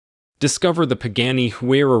Discover the Pagani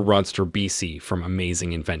Huayra Roadster BC from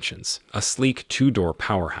Amazing Inventions, a sleek two-door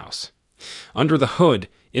powerhouse. Under the hood,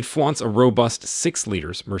 it flaunts a robust 6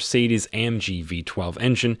 liters Mercedes AMG V12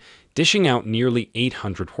 engine, dishing out nearly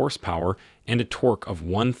 800 horsepower and a torque of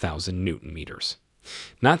 1,000 newton meters.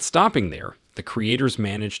 Not stopping there, the creators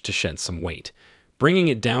managed to shed some weight, bringing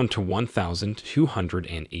it down to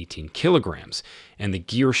 1,218 kilograms, and the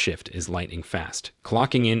gear shift is lightning fast,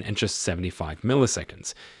 clocking in at just 75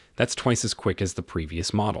 milliseconds. That's twice as quick as the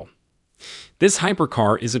previous model. This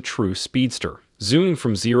hypercar is a true speedster, zooming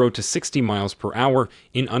from 0 to 60 miles per hour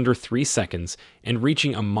in under 3 seconds and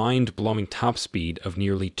reaching a mind-blowing top speed of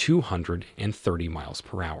nearly 230 miles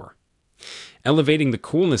per hour. Elevating the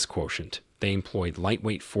coolness quotient, they employed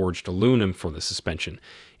lightweight forged aluminum for the suspension,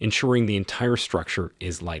 ensuring the entire structure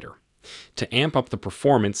is lighter. To amp up the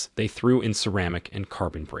performance, they threw in ceramic and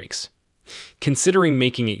carbon brakes. Considering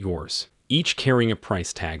making it yours, each carrying a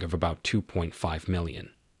price tag of about $2.5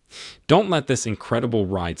 million. Don't let this incredible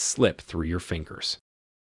ride slip through your fingers.